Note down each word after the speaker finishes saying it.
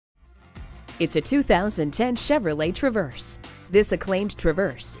It's a 2010 Chevrolet Traverse. This acclaimed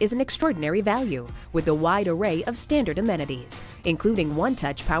Traverse is an extraordinary value with a wide array of standard amenities, including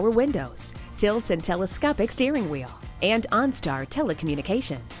one-touch power windows, tilt and telescopic steering wheel, and OnStar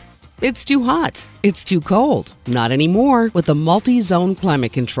telecommunications. It's too hot. It's too cold. Not anymore with the multi-zone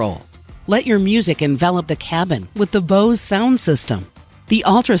climate control. Let your music envelop the cabin with the Bose sound system. The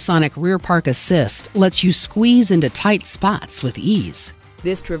ultrasonic rear park assist lets you squeeze into tight spots with ease.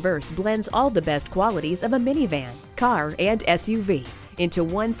 This Traverse blends all the best qualities of a minivan, car, and SUV into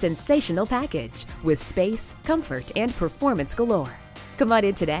one sensational package with space, comfort, and performance galore. Come on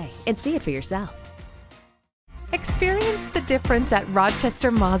in today and see it for yourself. Experience the difference at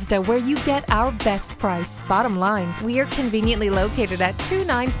Rochester Mazda, where you get our best price. Bottom line, we are conveniently located at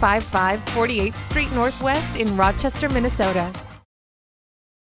 2955 48th Street Northwest in Rochester, Minnesota.